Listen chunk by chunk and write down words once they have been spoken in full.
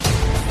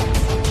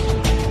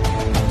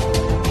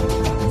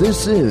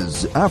This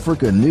is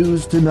Africa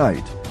News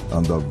Tonight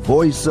on the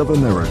Voice of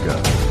America.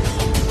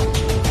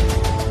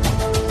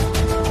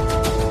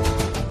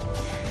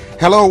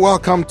 Hello,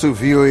 welcome to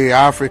VOA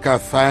Africa.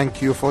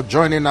 Thank you for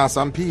joining us.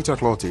 I'm Peter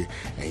Clotty,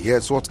 and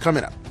here's what's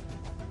coming up.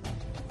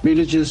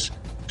 Villages,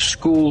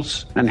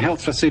 schools, and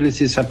health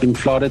facilities have been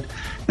flooded,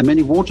 and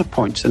many water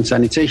points and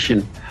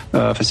sanitation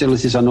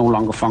facilities are no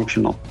longer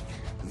functional.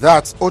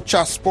 That's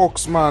OCHA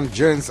spokesman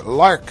James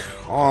Lark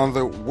on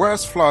the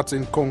worst floods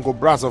in Congo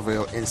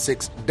Brazzaville in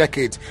 6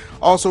 decades.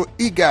 Also,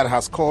 IGAD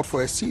has called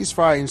for a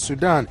ceasefire in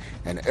Sudan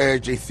and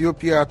urged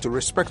Ethiopia to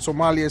respect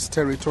Somalia's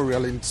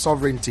territorial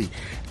sovereignty.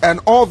 And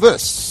all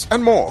this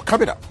and more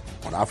coming up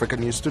on Africa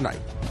News Tonight.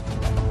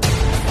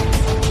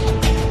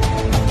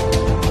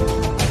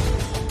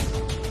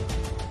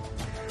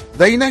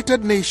 The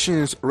United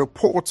Nations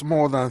reports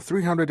more than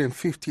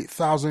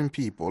 350,000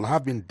 people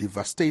have been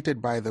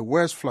devastated by the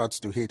worst floods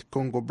to hit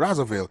Congo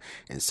Brazzaville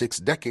in 6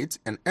 decades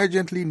and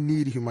urgently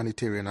need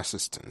humanitarian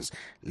assistance.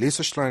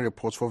 Lisa Schlein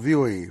reports for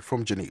VOA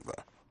from Geneva.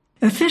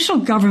 Official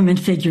government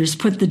figures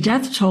put the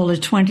death toll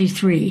at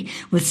 23,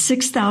 with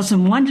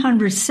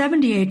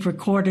 6,178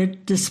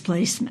 recorded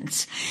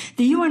displacements.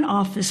 The UN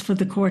Office for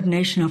the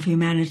Coordination of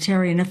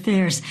Humanitarian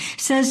Affairs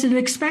says it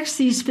expects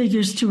these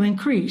figures to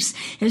increase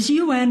as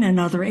UN and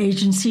other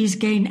agencies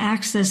gain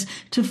access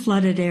to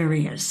flooded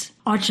areas.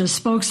 OCHA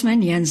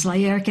spokesman Jens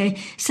Laerke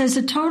says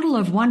a total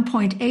of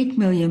 1.8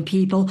 million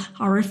people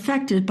are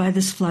affected by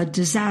this flood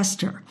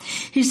disaster.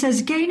 He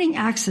says gaining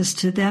access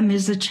to them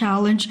is a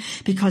challenge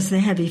because the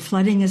heavy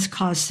flooding has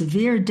caused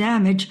severe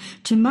damage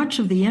to much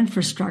of the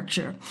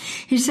infrastructure.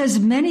 He says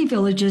many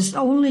villages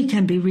only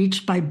can be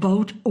reached by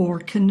boat or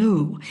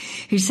canoe.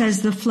 He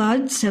says the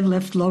floods have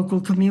left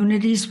local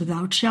communities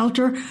without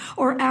shelter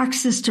or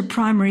access to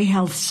primary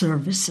health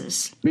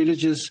services.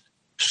 Villages,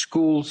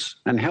 schools,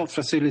 and health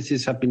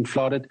facilities have been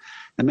flooded,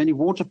 and many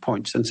water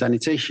points and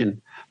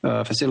sanitation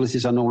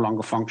facilities are no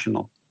longer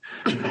functional.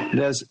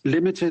 There's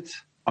limited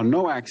or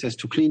no access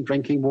to clean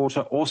drinking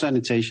water or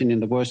sanitation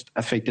in the worst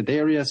affected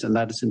areas, and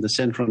that is in the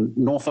central and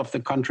north of the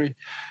country.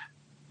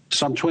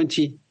 Some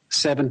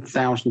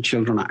 27,000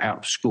 children are out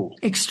of school.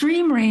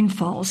 Extreme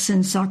rainfall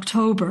since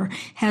October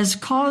has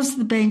caused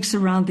the banks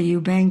around the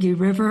Ubangi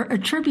River, a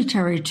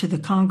tributary to the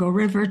Congo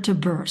River, to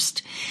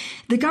burst.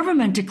 The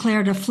government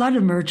declared a flood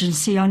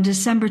emergency on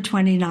December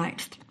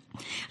 29th.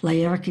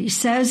 Laerke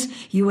says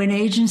UN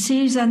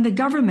agencies and the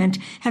government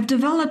have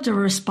developed a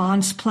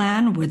response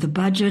plan with a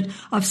budget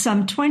of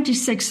some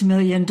 $26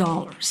 million.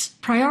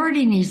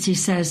 Priority needs, he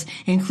says,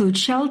 include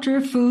shelter,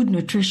 food,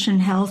 nutrition,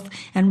 health,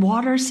 and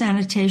water,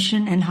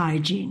 sanitation, and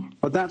hygiene.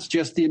 But that's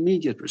just the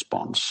immediate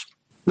response.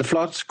 The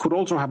floods could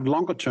also have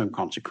longer-term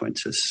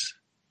consequences.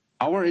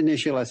 Our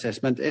initial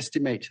assessment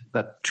estimates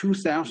that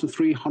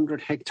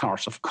 2,300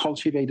 hectares of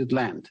cultivated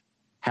land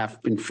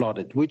have been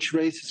flooded, which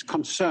raises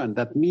concern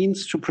that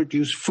means to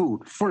produce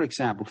food, for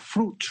example,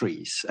 fruit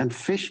trees and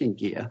fishing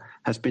gear,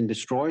 has been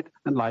destroyed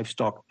and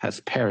livestock has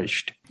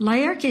perished.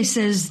 Laerke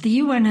says the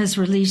UN has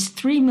released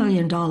 $3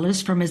 million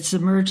from its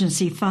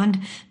emergency fund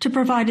to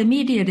provide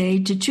immediate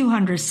aid to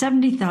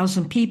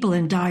 270,000 people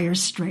in dire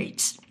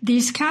straits.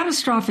 These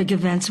catastrophic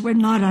events were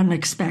not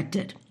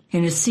unexpected.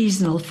 In its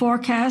seasonal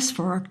forecast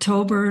for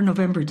October,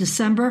 November,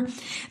 December,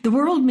 the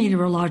World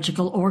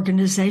Meteorological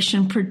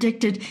Organization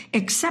predicted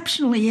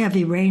exceptionally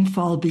heavy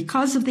rainfall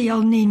because of the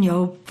El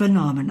Niño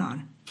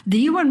phenomenon. The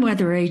UN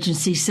Weather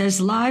Agency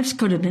says lives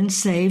could have been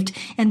saved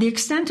and the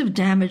extent of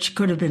damage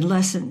could have been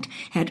lessened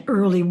had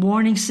early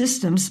warning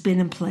systems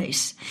been in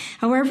place.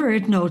 However,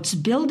 it notes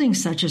building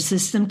such a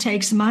system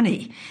takes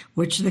money,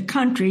 which the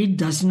country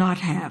does not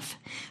have.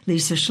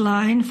 Lisa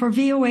Schlein for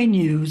VOA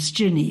News,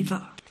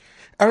 Geneva.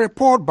 A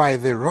report by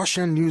the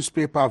Russian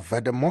newspaper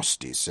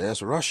Vedomosti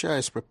says Russia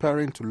is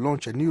preparing to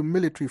launch a new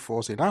military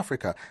force in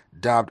Africa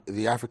dubbed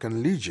the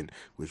African Legion,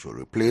 which will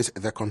replace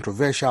the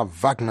controversial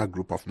Wagner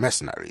group of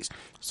mercenaries.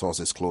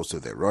 Sources close to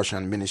the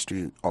Russian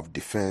Ministry of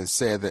Defense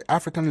say the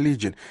African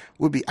Legion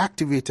will be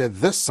activated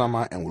this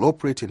summer and will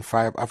operate in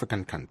 5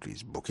 African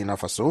countries: Burkina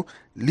Faso,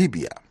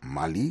 Libya,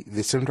 Mali,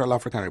 the Central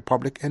African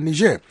Republic, and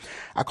Niger.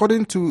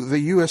 According to the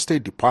U.S.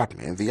 State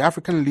Department, the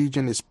African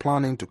Legion is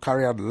planning to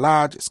carry out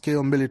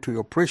large-scale military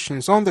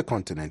operations on the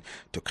continent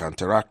to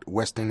counteract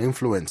Western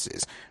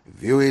influences.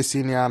 VOA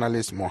senior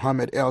analyst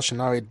Mohammed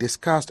El-Shinawi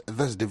discussed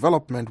this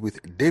development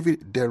with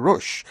David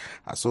DeRoche,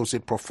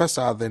 associate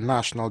professor at the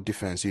National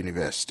Defense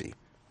University.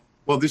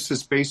 Well, this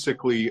is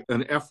basically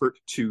an effort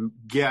to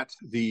get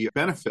the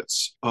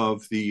benefits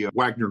of the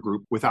Wagner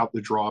Group without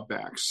the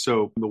drawbacks.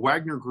 So the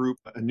Wagner Group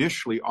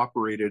initially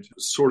operated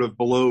sort of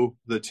below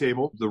the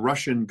table. The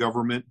Russian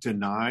government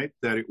denied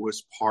that it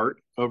was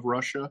part of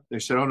Russia. They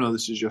said, oh no,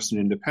 this is just an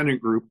independent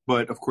group.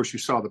 But of course, you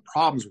saw the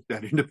problems with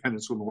that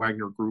independence when the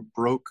Wagner Group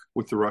broke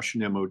with the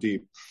Russian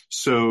MOD.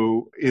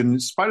 So in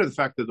spite of the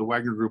fact that the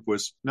Wagner Group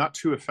was not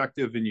too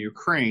effective in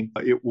Ukraine,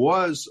 it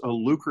was a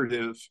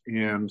lucrative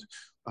and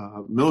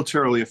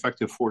militarily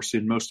effective force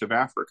in most of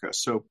Africa.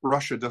 So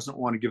Russia doesn't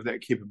want to give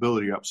that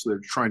capability up, so they're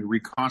trying to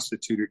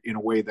reconstitute it in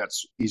a way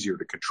that's easier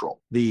to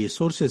control. The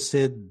sources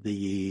said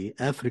the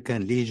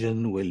African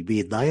Legion will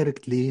be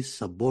directly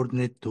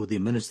subordinate to the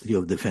Ministry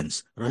of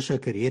Defense. Russia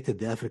created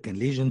the African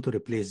Legion to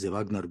replace the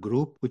Wagner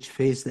Group, which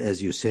faced,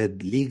 as you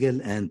said,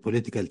 legal and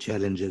political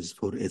challenges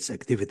for its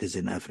activities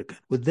in Africa.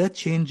 Would that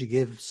change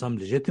give some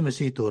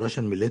legitimacy to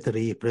Russian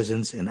military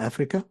presence in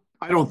Africa?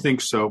 I don't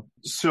think so.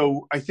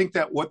 So I think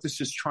that what this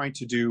is trying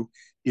to do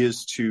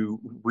is to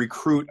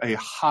recruit a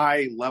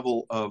high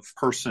level of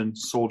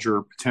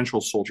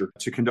potential soldier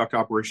to conduct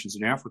operations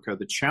in Africa.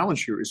 The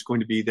challenge here is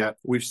going to be that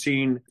we've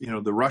seen,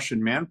 the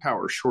Russian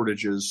manpower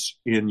shortages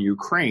in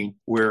Ukraine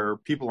where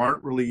people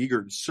aren't really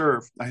eager to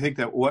serve. I think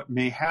that what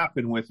may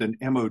happen with an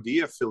MOD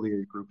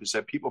affiliated group is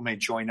that people may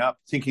join up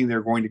thinking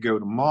they're going to go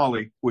to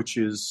Mali, which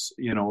is,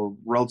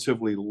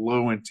 relatively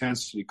low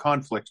intensity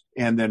conflict,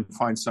 and then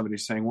find somebody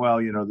saying, well,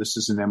 this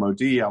is an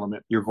MOD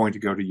element. You're going to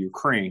go to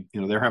Ukraine.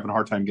 They're having a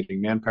hard time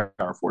getting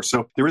manpower for.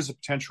 So there is a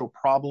potential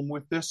problem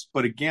with this.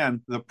 But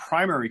again, the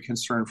primary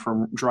concern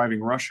from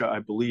driving Russia, I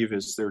believe,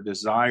 is their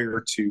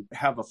desire to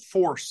have a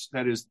force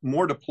that is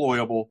more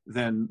deployable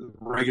than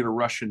regular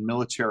Russian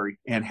military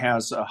and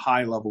has a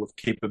high level of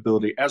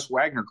capability, as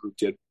Wagner Group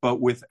did,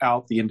 but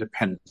without the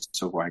independence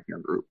of Wagner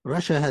Group.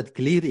 Russia had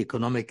clear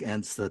economic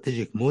and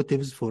strategic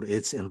motives for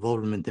its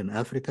involvement in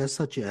Africa,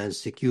 such as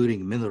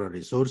securing mineral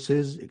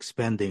resources,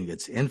 expanding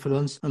its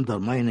influence,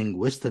 undermining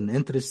Western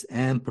interests,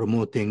 and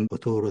promoting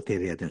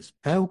authoritarianism.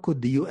 How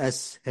could the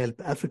U.S.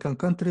 help African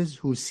countries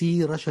who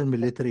see Russian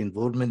military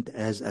involvement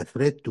as a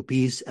threat to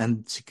peace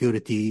and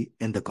security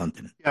in the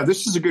continent? Yeah,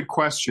 this is a good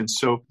question.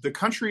 So the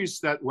countries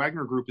that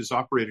Wagner Group is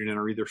operating in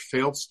are either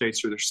failed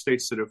states or they're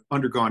states that have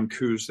undergone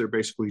coups. They're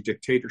basically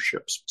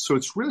dictatorships. So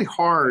it's really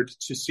hard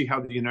to see how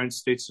the United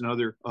States and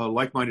other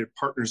like-minded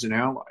partners and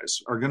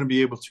allies are going to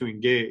be able to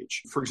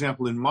engage. For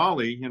example, in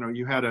Mali,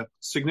 you had a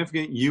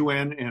significant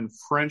UN and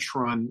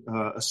French-run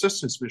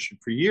assistance mission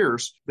for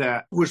years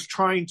that was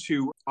trying to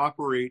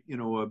operate, a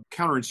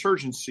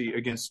counterinsurgency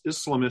against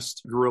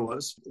Islamist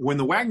guerrillas. When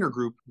the Wagner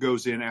Group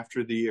goes in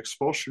after the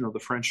expulsion of the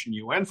French and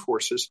UN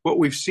forces, what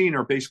we've seen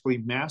are basically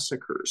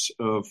massacres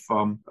of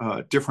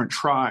different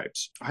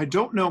tribes. I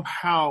don't know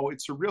how.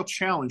 It's a real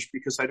challenge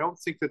because I don't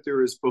think that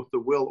there is both the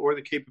will or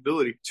the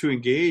capability to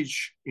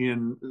engage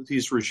in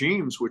these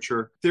regimes,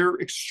 they're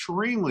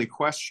extremely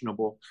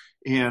questionable.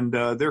 And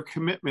their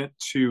commitment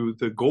to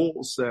the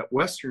goals that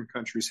Western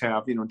countries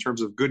have, in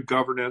terms of good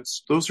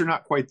governance, those are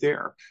not quite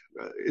there.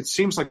 It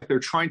seems like they're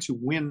trying to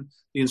win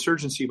the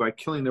insurgency by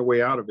killing their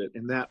way out of it,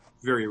 and that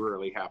very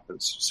rarely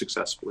happens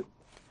successfully.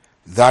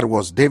 That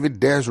was David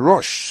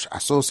Desroches,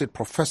 Associate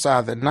Professor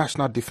at the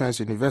National Defense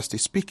University,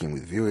 speaking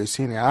with VOA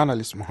Senior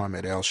Analyst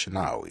Mohammed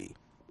El-Shinawi.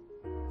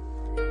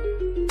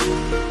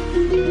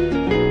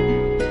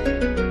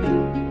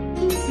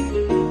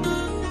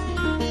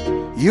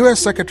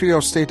 U.S. Secretary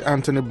of State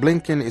Antony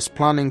Blinken is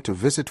planning to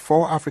visit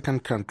 4 African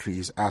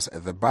countries as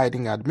the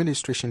Biden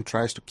administration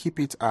tries to keep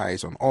its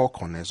eyes on all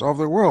corners of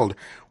the world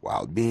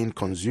while being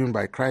consumed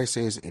by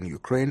crises in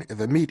Ukraine,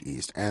 the Middle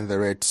East, and the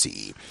Red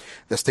Sea.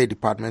 The State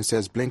Department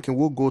says Blinken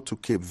will go to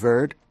Cape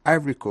Verde,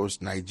 Ivory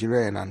Coast,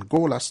 Nigeria, and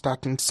Angola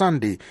starting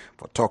Sunday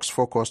for talks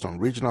focused on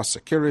regional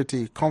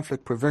security,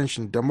 conflict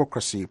prevention,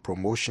 democracy,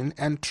 promotion,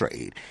 and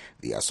trade.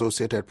 The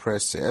Associated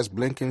Press says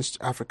Blinken's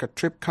Africa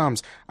trip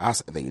comes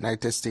as the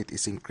United States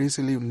is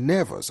increasingly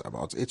nervous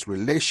about its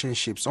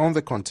relationships on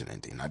the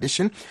continent. In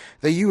addition,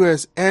 the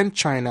U.S. and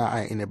China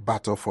are in a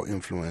battle for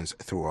influence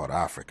throughout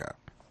Africa.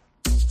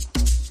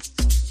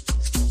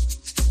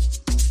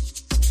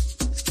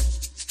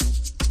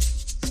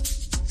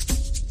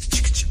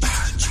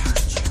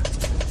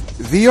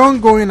 The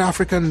ongoing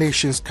African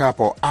Nations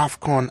Cup, or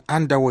AFCON,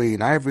 underway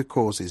in Ivory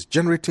Coast is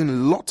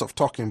generating lots of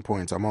talking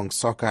points among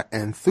soccer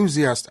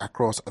enthusiasts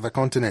across the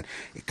continent.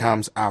 It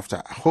comes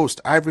after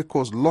host Ivory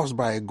Coast lost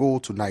by a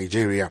goal to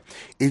Nigeria.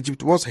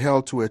 Egypt was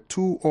held to a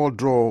 2-2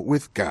 draw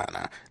with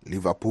Ghana.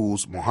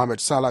 Liverpool's Mohammed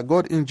Salah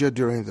got injured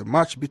during the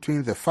match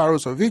between the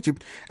Pharaohs of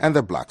Egypt and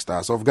the Black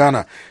Stars of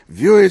Ghana.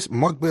 VOA's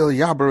Mokbil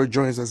Yabaro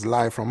joins us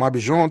live from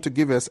Abidjan to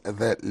give us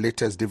the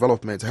latest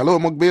developments. Hello,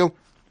 Mokbil.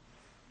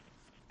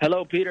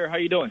 Hello, Peter. How are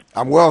you doing?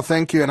 I'm well,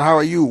 thank you. And how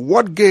are you?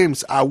 What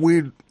games are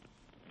we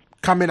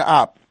coming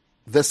up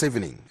this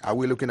evening? Are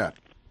we looking at?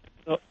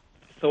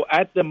 So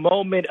at the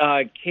moment,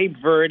 Cape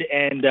Verde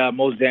and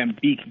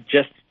Mozambique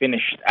just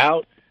finished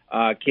out.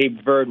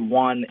 Cape Verde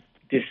won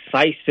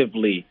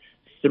decisively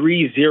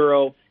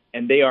 3-0,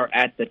 and they are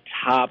at the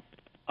top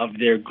of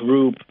their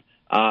group.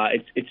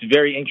 It's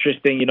very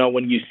interesting,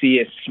 when you see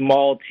a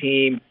small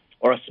team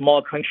or a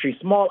small country,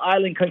 small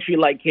island country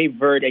like Cape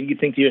Verde, and you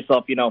think to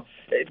yourself,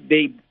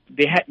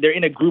 they're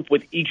in a group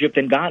with Egypt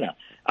and Ghana,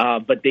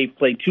 but they've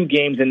played 2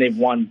 games and they've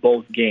won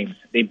both games.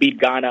 They beat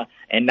Ghana,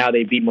 and now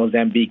they beat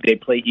Mozambique. They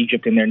play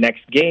Egypt in their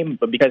next game,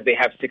 but because they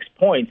have 6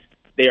 points,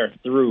 they are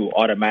through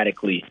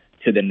automatically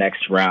to the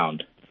next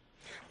round.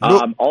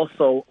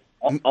 Also,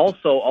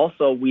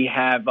 we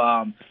have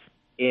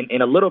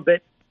in a little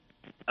bit,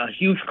 a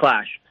huge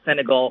clash,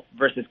 Senegal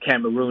versus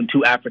Cameroon,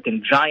 two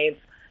African giants.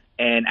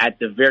 And at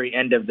the very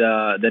end of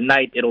the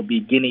night, it'll be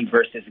Guinea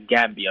versus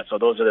Gambia. So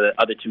those are the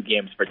other two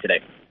games for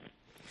today.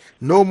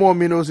 No more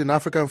minnows in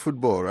African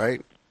football,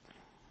 right?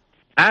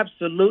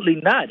 Absolutely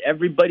not.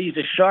 Everybody's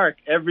a shark.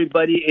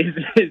 Everybody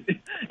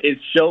is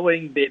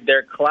showing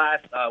their class.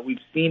 We've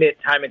seen it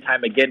time and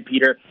time again,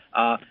 Peter.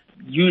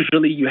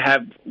 Usually you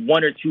have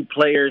one or two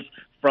players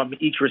from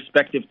each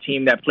respective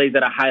team that plays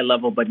at a high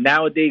level. But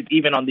nowadays,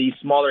 even on these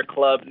smaller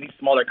clubs, these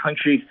smaller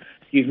countries,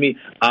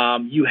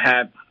 you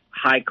have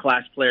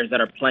high-class players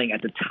that are playing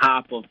at the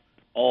top of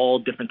all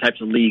different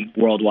types of leagues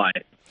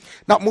worldwide.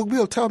 Now,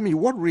 Mugbil, tell me,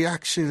 what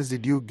reactions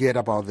did you get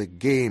about the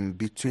game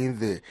between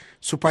the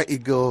Super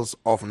Eagles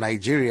of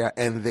Nigeria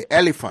and the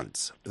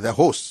Elephants, the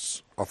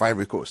hosts of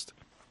Ivory Coast?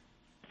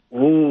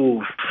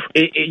 Ooh,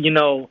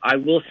 I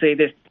will say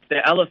this.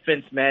 The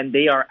Elephants, man,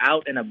 they are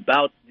out and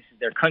about. This is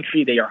their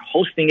country. They are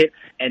hosting it,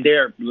 and they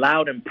are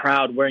loud and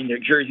proud, wearing their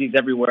jerseys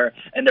everywhere.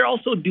 And they're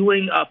also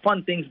doing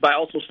fun things by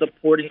also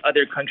supporting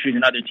other countries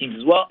and other teams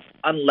as well,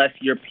 unless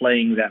you're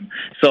playing them.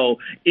 So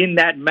in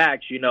that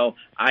match,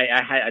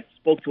 I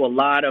spoke to a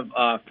lot of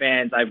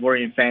fans,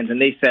 Ivorian fans, and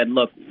they said,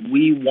 look,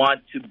 we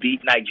want to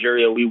beat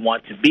Nigeria. We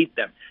want to beat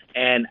them.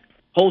 And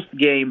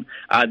post-game,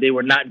 they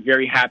were not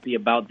very happy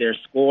about their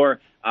score.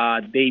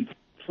 They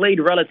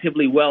played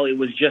relatively well. It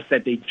was just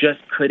that they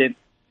just couldn't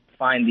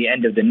find the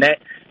end of the net,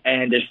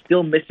 and they're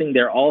still missing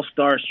their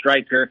all-star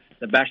striker,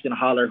 Sebastian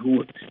Haller,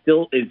 who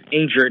still is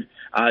injured.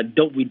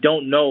 We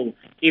don't know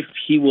if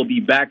he will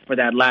be back for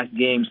that last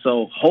game,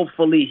 so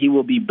hopefully he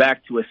will be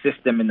back to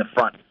assist them in the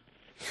front.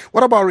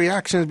 What about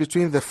reactions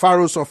between the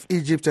Pharaohs of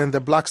Egypt and the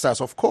Black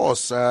Stars? Of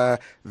course, the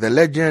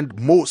legend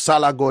Mo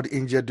Salah got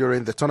injured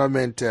during the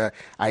tournament.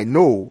 I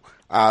know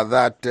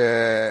that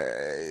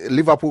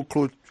Liverpool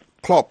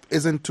Klopp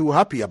isn't too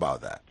happy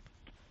about that.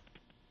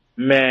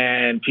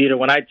 Man, Peter,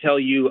 when I tell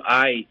you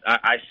I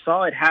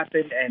saw it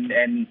happen,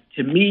 and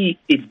to me,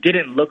 it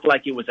didn't look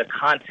like it was a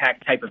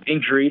contact type of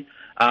injury.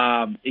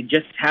 It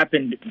just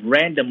happened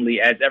randomly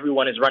as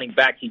everyone is running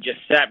back. He just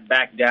sat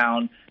back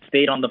down,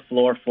 stayed on the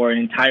floor for an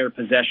entire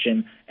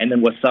possession, and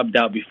then was subbed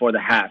out before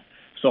the half.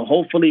 So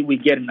hopefully we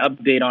get an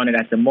update on it.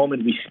 At the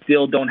moment, we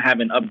still don't have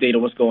an update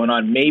of what's going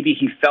on. Maybe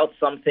he felt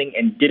something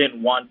and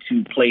didn't want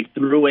to play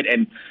through it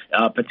and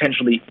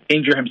potentially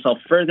injure himself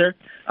further.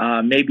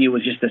 Maybe it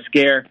was just a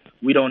scare.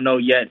 We don't know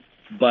yet.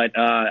 But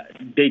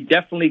they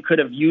definitely could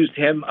have used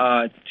him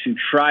to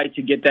try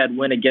to get that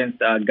win against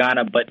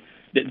Ghana. But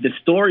the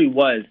story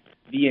was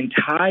the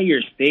entire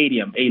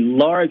stadium, a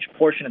large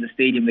portion of the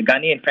stadium, the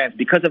Ghanaian fans,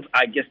 because of,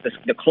 I guess,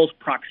 the close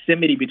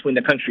proximity between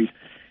the countries,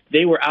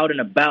 they were out and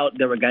about.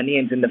 There were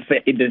Ghanaians in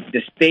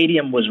the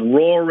stadium was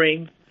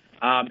roaring,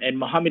 and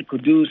Mohammed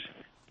Kudus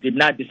did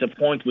not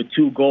disappoint with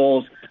 2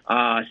 goals.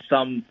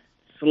 Some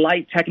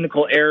slight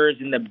technical errors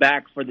in the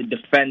back for the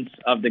defense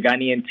of the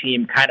Ghanaian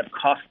team kind of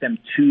cost them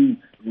 2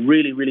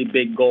 really, really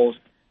big goals.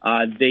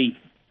 They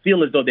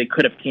feel as though they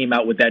could have came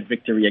out with that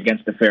victory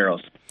against the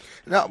Pharaohs.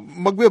 Now,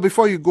 Mugbil,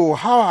 before you go,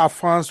 how are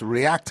fans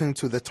reacting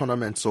to the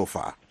tournament so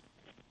far?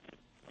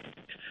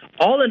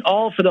 All in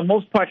all, for the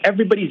most part,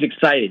 everybody's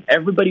excited.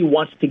 Everybody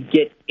wants to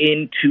get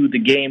into the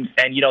games.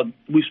 And,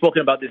 we've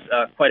spoken about this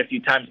quite a few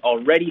times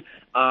already.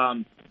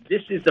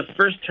 This is the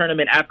first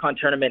tournament, AFCON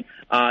tournament,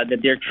 that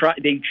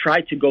they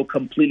tried to go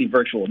completely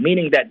virtual,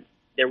 meaning that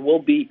there will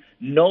be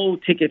no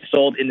tickets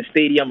sold in the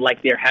stadium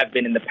like there have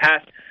been in the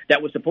past.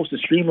 That was supposed to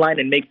streamline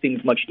and make things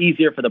much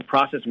easier for the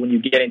process when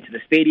you get into the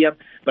stadium.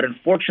 But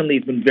unfortunately,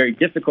 it's been very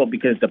difficult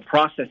because the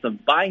process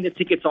of buying the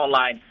tickets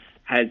online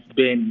has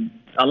been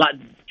a lot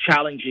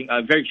challenging,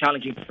 very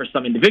challenging for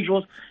some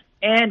individuals.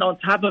 And on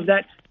top of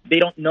that, they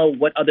don't know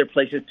what other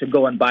places to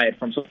go and buy it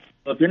from. So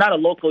if you're not a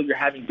local, you're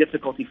having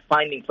difficulty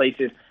finding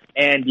places.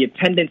 And the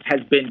attendance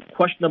has been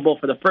questionable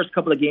for the first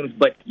couple of games.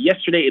 But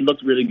yesterday, it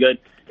looked really good.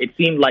 It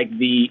seemed like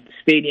the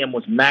stadium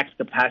was max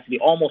capacity,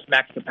 almost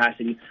max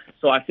capacity.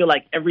 So I feel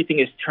like everything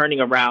is turning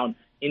around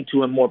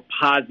into a more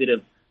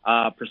positive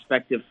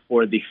perspective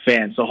for the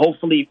fans. So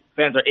hopefully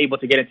fans are able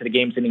to get into the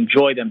games and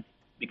enjoy them,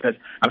 because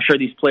I'm sure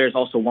these players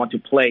also want to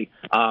play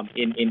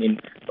in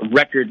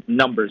record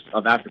numbers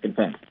of African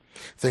fans.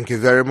 Thank you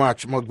very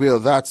much,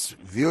 Mugbil. That's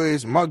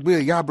VOA's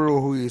Mugbil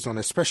Yabro, who is on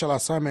a special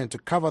assignment to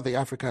cover the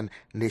African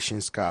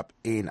Nations Cup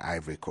in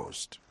Ivory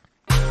Coast.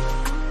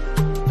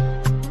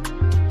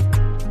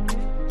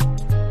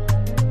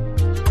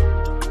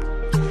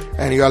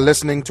 And you are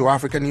listening to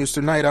African News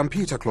Tonight. I'm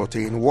Peter Clotte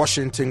in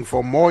Washington.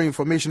 For more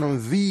information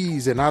on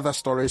these and other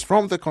stories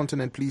from the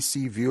continent, please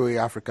see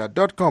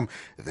voaafrica.com.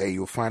 There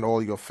you'll find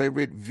all your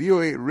favorite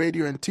VOA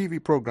radio and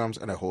TV programs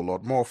and a whole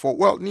lot more. For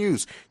world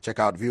news, check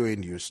out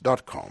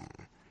voanews.com.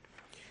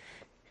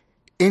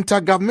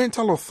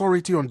 Intergovernmental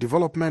Authority on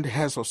Development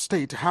heads of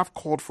state have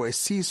called for a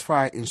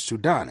ceasefire in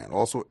Sudan and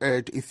also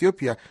urged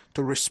Ethiopia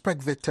to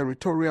respect the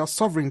territorial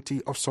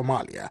sovereignty of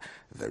Somalia.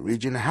 The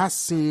region has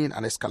seen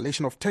an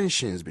escalation of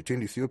tensions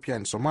between Ethiopia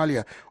and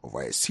Somalia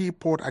over a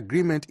seaport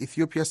agreement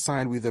Ethiopia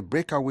signed with the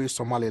breakaway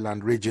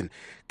Somaliland region.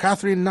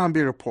 Catherine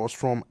Nambi reports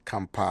from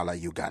Kampala,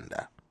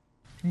 Uganda.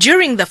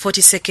 During the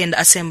 42nd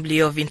Assembly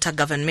of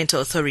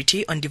Intergovernmental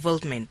Authority on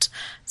Development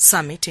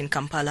Summit in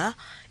Kampala,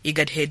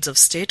 IGAD heads of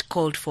state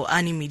called for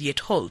an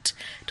immediate halt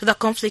to the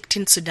conflict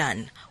in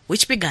Sudan,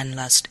 which began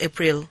last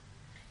April.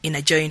 In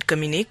a joint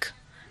communique,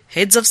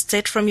 heads of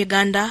state from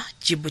Uganda,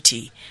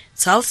 Djibouti,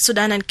 South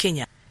Sudan and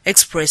Kenya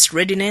expressed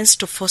readiness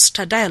to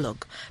foster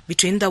dialogue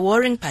between the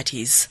warring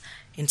parties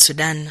in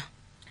Sudan.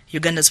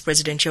 Uganda's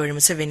President Yoweri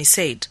Museveni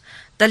said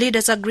the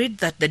leaders agreed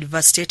that the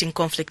devastating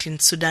conflict in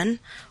Sudan,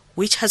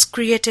 which has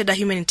created a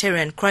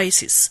humanitarian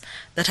crisis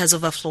that has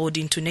overflowed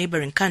into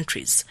neighboring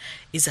countries,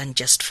 is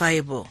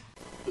unjustifiable.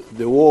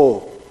 The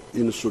war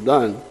in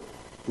Sudan,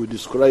 we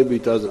describe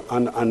it as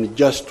an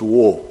unjust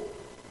war.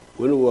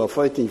 When we were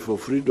fighting for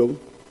freedom,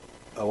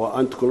 our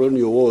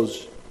anti-colonial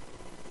wars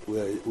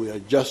were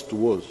just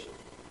wars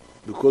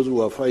because we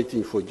were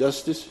fighting for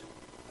justice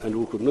and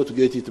we could not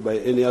get it by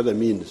any other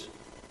means.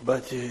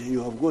 But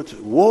you have got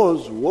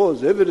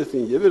wars,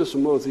 everything, every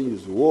small thing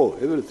is war,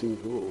 everything,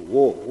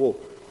 war.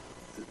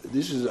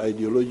 This is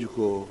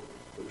ideological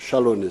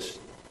shallowness.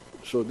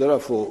 So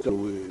therefore,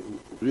 we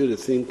really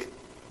think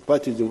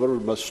parties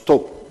involved must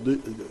stop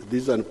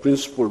these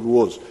unprincipled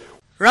wars.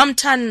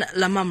 Ramtan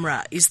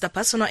Lamamra is the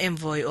personal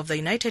envoy of the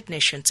United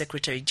Nations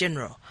Secretary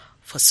General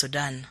for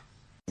Sudan.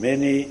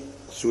 Many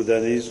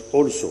Sudanese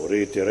also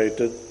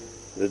reiterated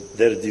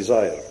their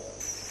desire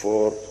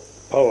for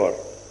power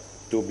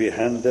to be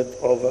handed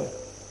over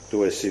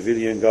to a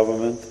civilian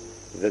government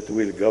that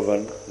will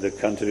govern the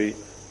country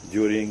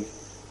during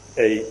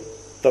a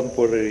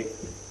temporary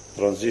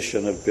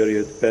transitional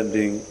period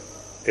pending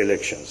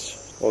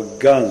elections. Our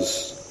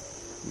guns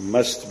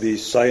must be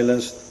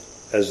silenced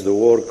as the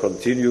war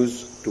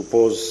continues to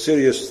pose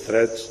serious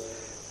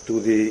threats to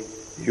the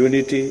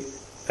unity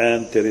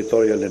and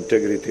territorial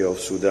integrity of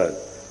Sudan,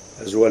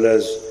 as well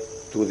as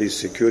to the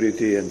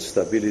security and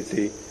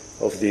stability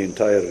of the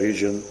entire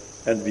region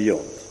and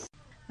beyond.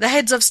 The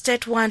heads of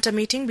state want a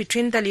meeting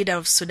between the leader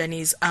of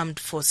Sudanese armed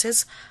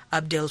forces,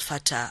 Abdel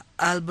Fattah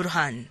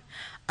al-Burhan,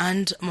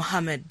 and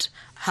Mohammed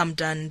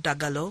Hamdan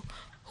Dagalo,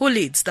 who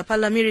leads the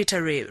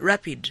paramilitary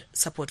rapid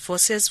support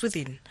forces,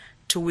 within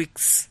 2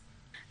 weeks.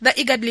 The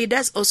IGAD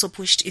leaders also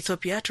pushed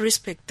Ethiopia to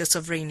respect the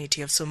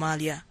sovereignty of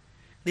Somalia.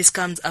 This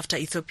comes after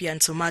Ethiopia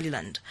and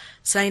Somaliland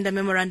signed a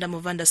memorandum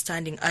of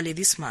understanding early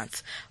this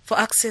month for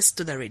access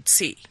to the Red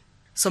Sea.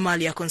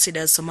 Somalia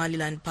considers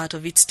Somaliland part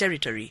of its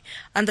territory,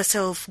 and the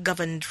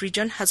self-governed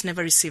region has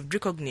never received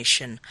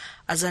recognition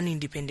as an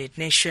independent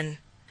nation.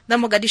 The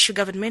Mogadishu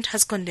government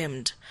has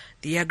condemned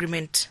the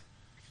agreement.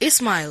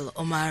 Ismail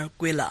Omar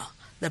Gwela,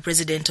 the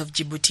president of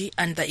Djibouti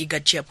and the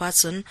IGAD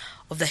chairperson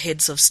of the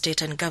heads of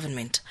state and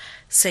government,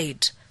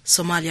 said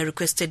Somalia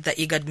requested the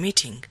IGAD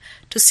meeting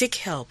to seek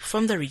help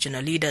from the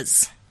regional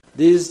leaders.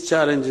 These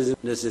challenges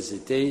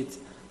necessitate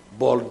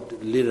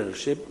bold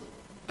leadership,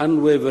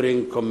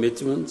 unwavering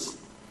commitments,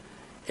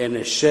 and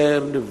a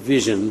shared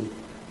vision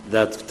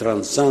that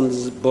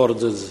transcends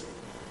borders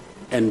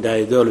and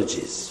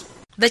ideologies.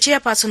 The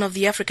chairperson of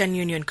the African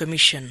Union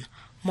Commission,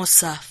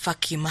 Musa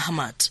Faki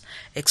Mahamat,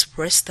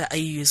 expressed the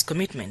AU's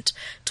commitment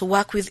to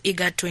work with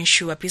IGAD to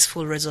ensure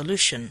peaceful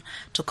resolution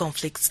to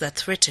conflicts that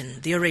threaten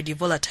the already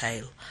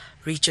volatile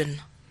region.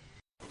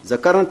 The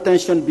current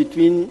tension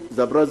between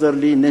the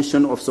brotherly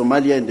nation of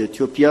Somalia and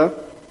Ethiopia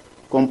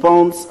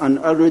compounds an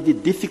already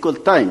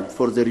difficult time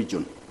for the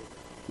region,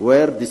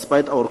 where,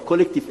 despite our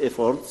collective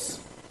efforts,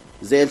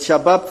 the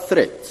Al-Shabaab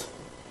threat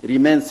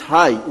remains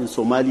high in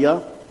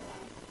Somalia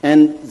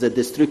and the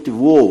destructive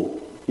war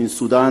in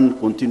Sudan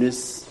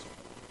continues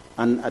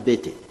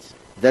unabated.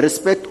 The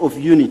respect of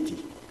unity,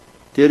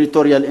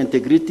 territorial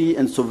integrity,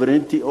 and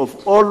sovereignty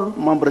of all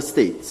member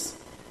states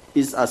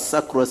is a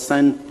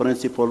sacrosanct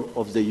principle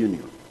of the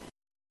Union.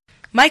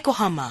 Michael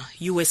Hammer,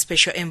 U.S.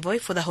 Special Envoy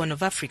for the Horn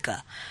of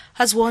Africa,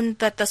 has warned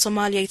that the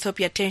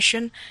Somalia-Ethiopia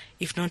tension,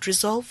 if not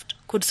resolved,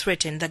 could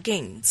threaten the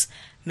gains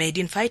made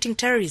in fighting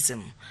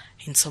terrorism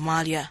in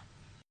Somalia.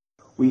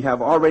 We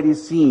have already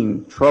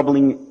seen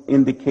troubling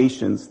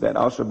indications that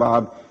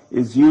Al-Shabaab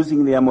is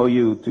using the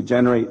MOU to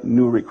generate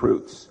new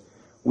recruits.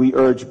 We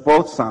urge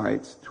both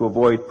sides to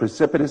avoid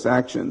precipitous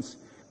actions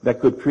that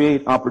could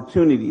create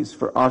opportunities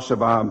for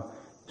Al-Shabaab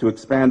to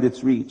expand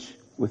its reach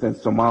within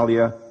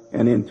Somalia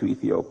and into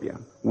Ethiopia.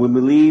 We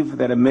believe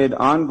that amid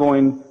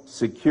ongoing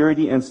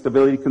security and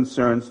stability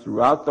concerns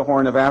throughout the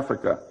Horn of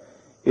Africa,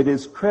 it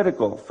is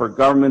critical for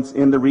governments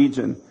in the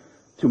region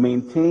to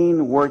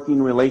maintain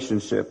working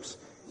relationships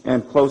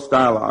and close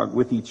dialogue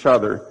with each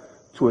other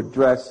to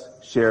address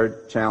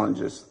shared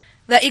challenges.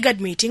 The IGAD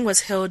meeting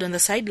was held on the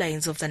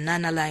sidelines of the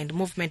Non-Aligned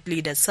Movement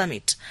Leaders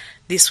Summit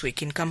this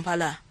week in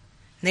Kampala.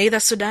 Neither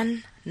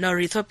Sudan nor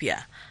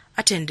Ethiopia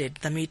attended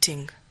the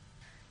meeting.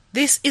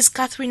 This is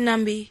Catherine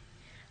Nambi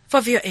for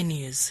VOA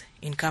News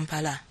in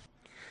Kampala.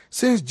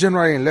 Since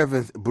January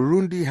 11th,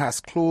 Burundi has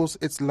closed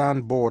its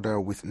land border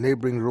with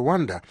neighboring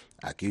Rwanda,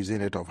 accusing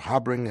it of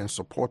harboring and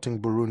supporting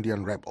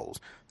Burundian rebels.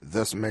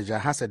 This measure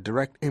has a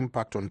direct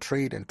impact on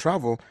trade and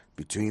travel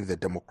between the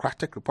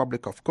Democratic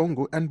Republic of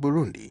Congo and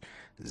Burundi.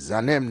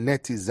 Zanem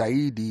Neti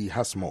Zaidi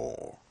has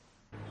more.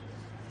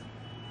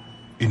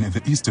 In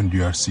the eastern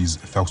DRC's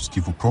South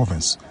Kivu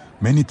province,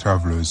 many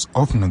travelers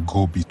often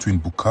go between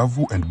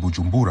Bukavu and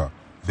Bujumbura,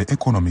 the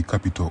economic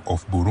capital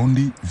of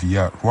Burundi,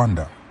 via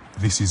Rwanda.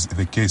 This is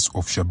the case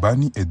of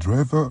Shabani, a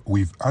driver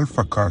with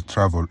Alpha Car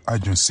Travel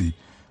Agency,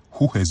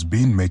 who has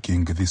been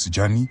making this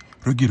journey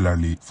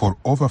regularly for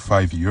over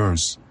 5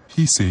 years.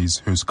 He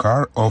says his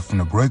car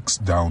often breaks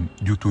down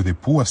due to the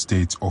poor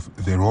state of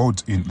the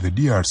road in the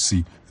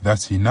DRC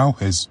that he now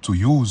has to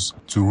use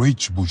to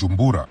reach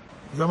Bujumbura.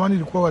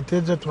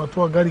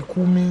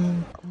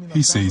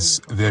 He says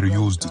there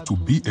used to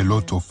be a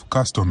lot of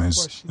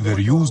customers. There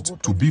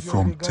used to be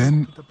from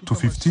 10 to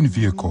 15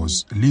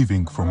 vehicles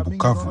leaving from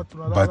Bukavu.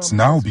 But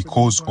now,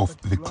 because of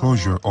the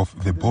closure of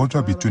the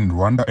border between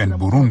Rwanda and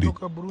Burundi,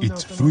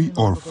 it's 3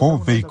 or 4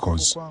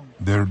 vehicles.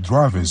 Their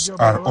drivers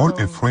are all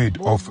afraid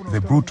of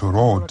the brutal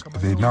road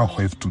they now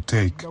have to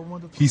take.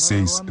 He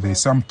says they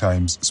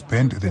sometimes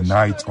spend the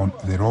night on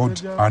the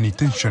road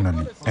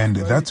unintentionally, and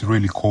that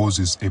really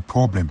causes a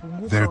problem.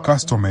 Their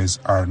customers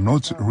are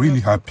not really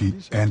happy,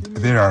 and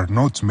there are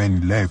not many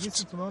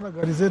left.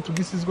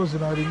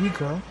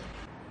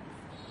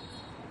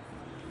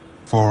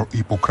 For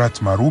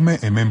Hippocrate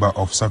Marume, a member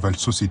of civil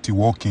society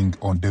working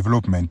on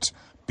development,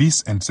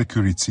 peace and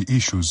security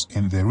issues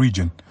in the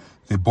region,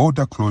 the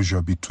border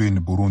closure between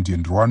Burundi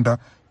and Rwanda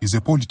is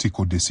a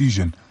political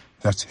decision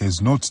that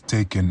has not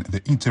taken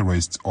the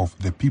interests of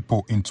the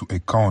people into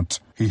account.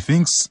 He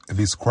thinks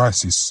this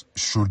crisis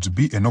should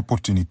be an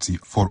opportunity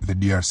for the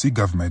DRC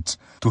government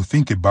to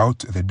think about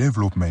the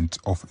development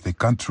of the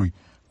country,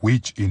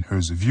 which, in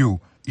his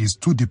view, is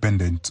too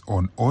dependent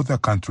on other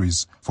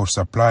countries for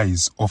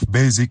supplies of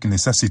basic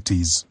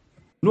necessities.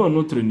 He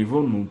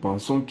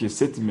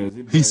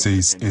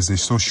says, as a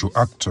social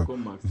actor,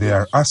 they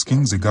are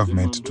asking the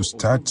government to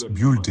start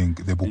building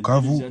the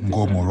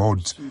Bukavu-Ngomo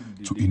road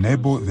to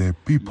enable their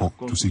people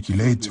to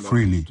circulate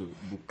freely,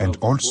 and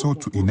also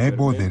to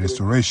enable the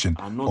restoration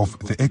of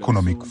the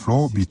economic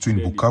flow between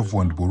Bukavu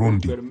and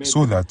Burundi,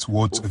 so that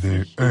what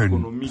they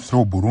earn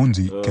through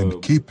Burundi can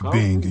keep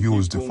being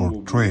used for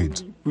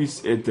trade.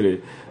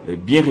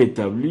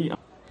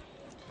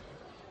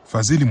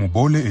 Fazili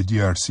Mubole, a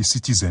DRC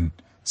citizen,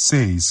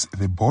 says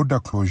the border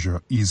closure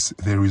is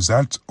the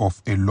result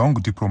of a long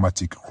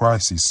diplomatic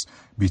crisis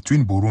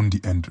between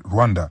Burundi and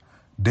Rwanda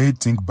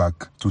dating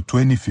back to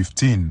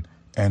 2015,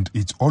 and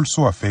it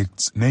also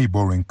affects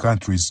neighboring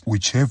countries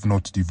which have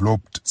not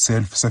developed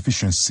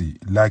self-sufficiency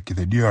like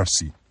the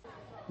DRC.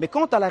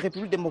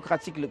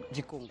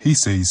 He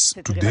says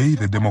today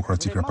the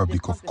Democratic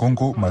Republic of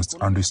Congo must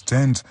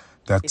understand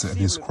that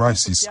this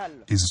crisis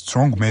is a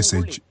strong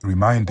message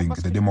reminding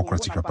the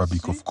Democratic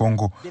Republic of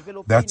Congo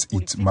that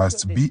it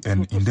must be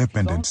an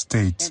independent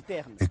state,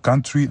 a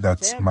country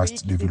that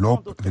must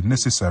develop the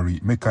necessary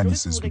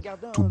mechanisms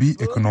to be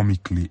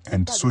economically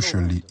and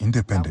socially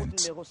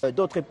independent.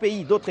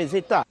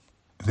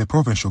 The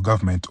provincial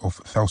government of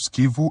South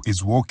Kivu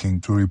is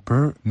working to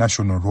repair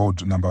National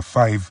Road number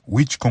 5,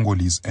 which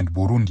Congolese and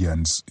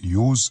Burundians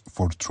use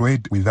for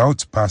trade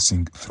without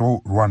passing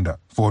through Rwanda.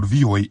 For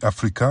VOA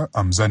Africa,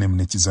 I'm Zanem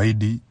Neti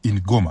Zaidi in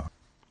Goma.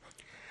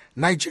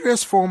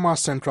 Nigeria's former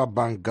central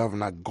bank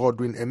governor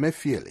Godwin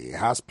Emefiele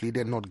has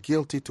pleaded not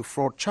guilty to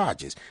fraud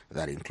charges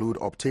that include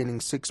obtaining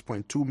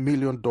 $6.2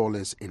 million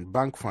in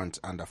bank funds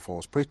under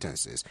false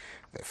pretenses.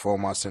 The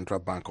former Central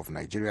Bank of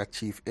Nigeria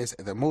chief is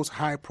the most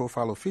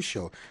high-profile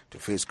official to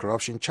face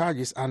corruption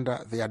charges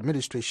under the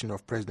administration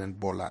of President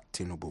Bola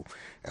Tinubu.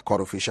 A court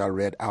official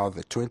read out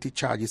the 20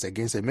 charges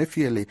against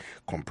Emefiele,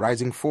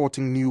 comprising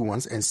 14 new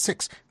ones and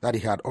 6 that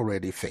he had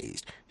already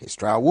faced. His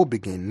trial will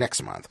begin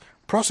next month.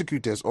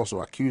 Prosecutors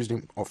also accused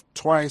him of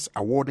twice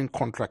awarding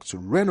contracts to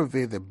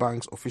renovate the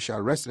bank's official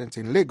residence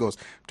in Lagos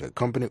to a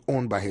company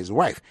owned by his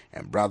wife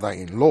and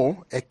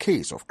brother-in-law, a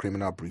case of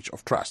criminal breach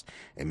of trust.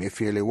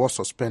 Emefiele was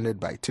suspended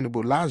by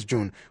Tinubu last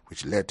June,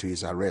 which led to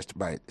his arrest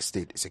by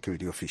state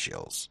security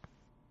officials.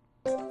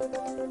 The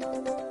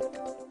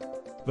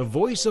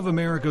Voice of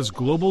America's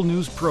global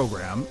news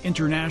program,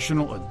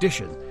 International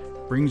Edition,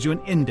 brings you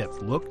an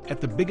in-depth look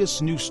at the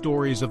biggest news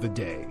stories of the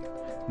day.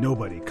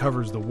 Nobody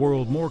covers the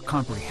world more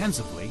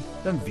comprehensively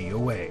than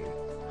VOA.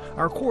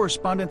 Our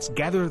correspondents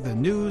gather the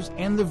news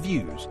and the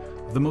views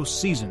of the most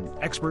seasoned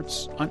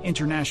experts on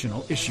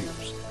international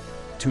issues.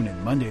 Tune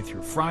in Monday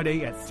through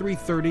Friday at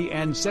 3:30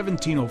 and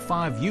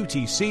 17:05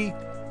 UTC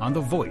on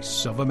The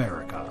Voice of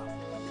America.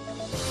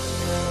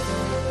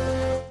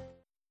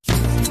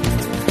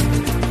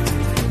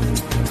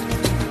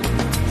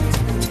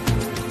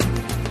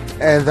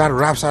 And that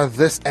wraps up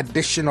this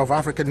edition of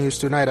African News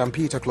Tonight. I'm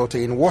Peter Clote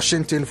in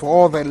Washington. For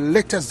all the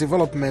latest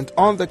development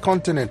on the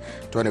continent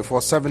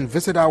 24/7,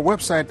 visit our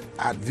website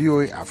at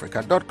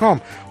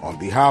voaafrica.com. On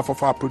behalf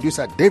of our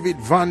producer David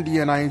Vandy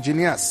and our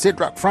engineer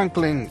Cedric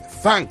Franklin,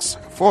 thanks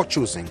for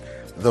choosing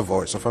the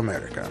Voice of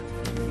America.